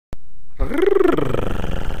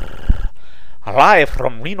Live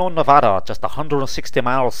from Reno, Nevada, just 160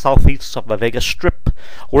 miles southeast of the Vegas Strip,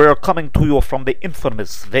 we're coming to you from the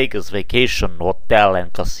infamous Vegas Vacation Hotel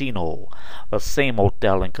and Casino. The same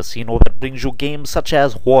hotel and casino that brings you games such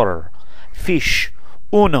as water, fish,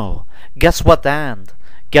 Uno, guess what and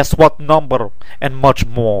guess what number, and much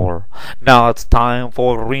more. Now it's time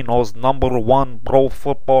for Reno's #1 pro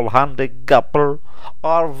football handicapper,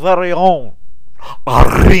 our very own,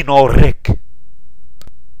 Reno Rick.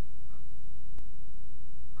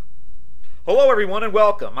 Hello everyone and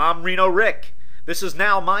welcome. I'm Reno Rick. This is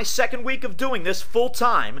now my second week of doing this full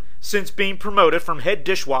time since being promoted from head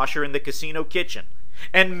dishwasher in the casino kitchen.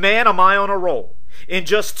 And man, am I on a roll. In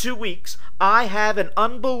just 2 weeks, I have an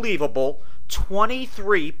unbelievable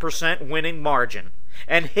 23% winning margin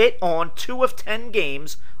and hit on 2 of 10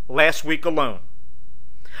 games last week alone.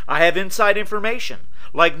 I have inside information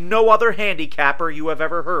like no other handicapper you have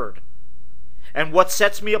ever heard. And what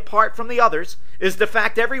sets me apart from the others is the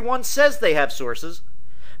fact everyone says they have sources,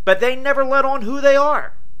 but they never let on who they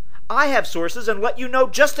are. I have sources and let you know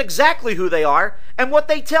just exactly who they are and what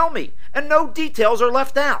they tell me, and no details are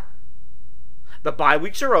left out. The bye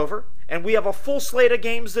weeks are over, and we have a full slate of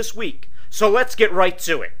games this week, so let's get right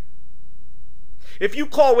to it. If you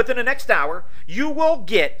call within the next hour, you will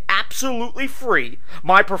get absolutely free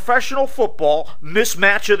my professional football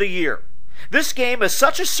mismatch of the year. This game is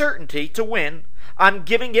such a certainty to win, I'm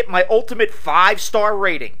giving it my ultimate 5-star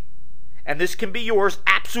rating. And this can be yours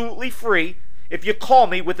absolutely free if you call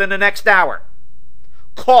me within the next hour.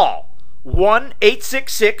 Call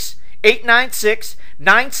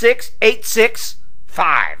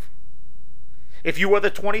 1-866-896-9686-5. If you are the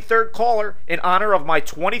 23rd caller in honor of my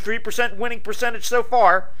 23% winning percentage so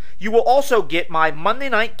far, you will also get my Monday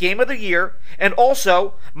night game of the year and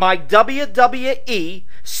also my WWE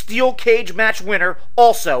Steel Cage match winner,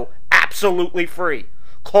 also absolutely free.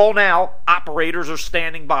 Call now. Operators are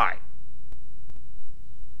standing by.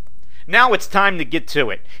 Now it's time to get to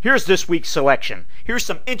it. Here's this week's selection. Here's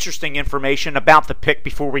some interesting information about the pick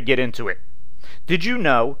before we get into it. Did you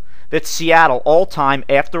know that Seattle all-time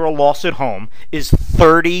after a loss at home is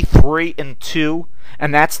 33-2,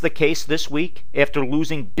 and that's the case this week after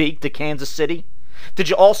losing big to Kansas City? Did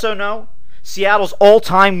you also know Seattle's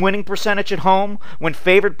all-time winning percentage at home when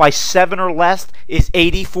favored by 7 or less is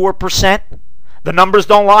 84%? The numbers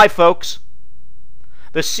don't lie, folks.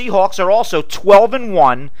 The Seahawks are also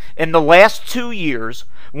 12-1 in the last 2 years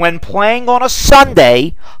when playing on a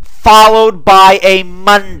Sunday followed by a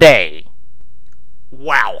Monday.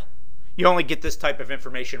 Wow. You only get this type of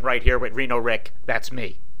information right here with Reno Rick. That's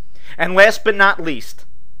me. And last but not least,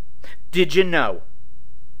 did you know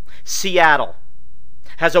Seattle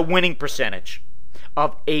has a winning percentage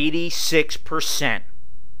of 86%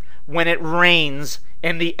 when it rains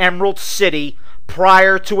in the Emerald City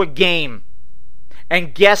prior to a game?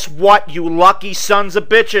 And guess what, you lucky sons of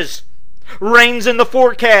bitches? Rains in the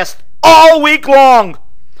forecast all week long.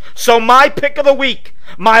 So my pick of the week,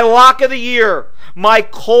 my lock of the year, my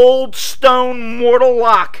cold stone mortal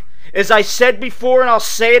lock, as I said before and I'll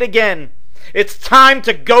say it again, it's time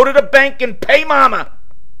to go to the bank and pay mama.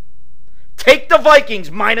 Take the Vikings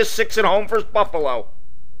 -6 at home versus Buffalo.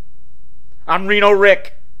 I'm Reno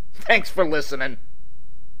Rick. Thanks for listening.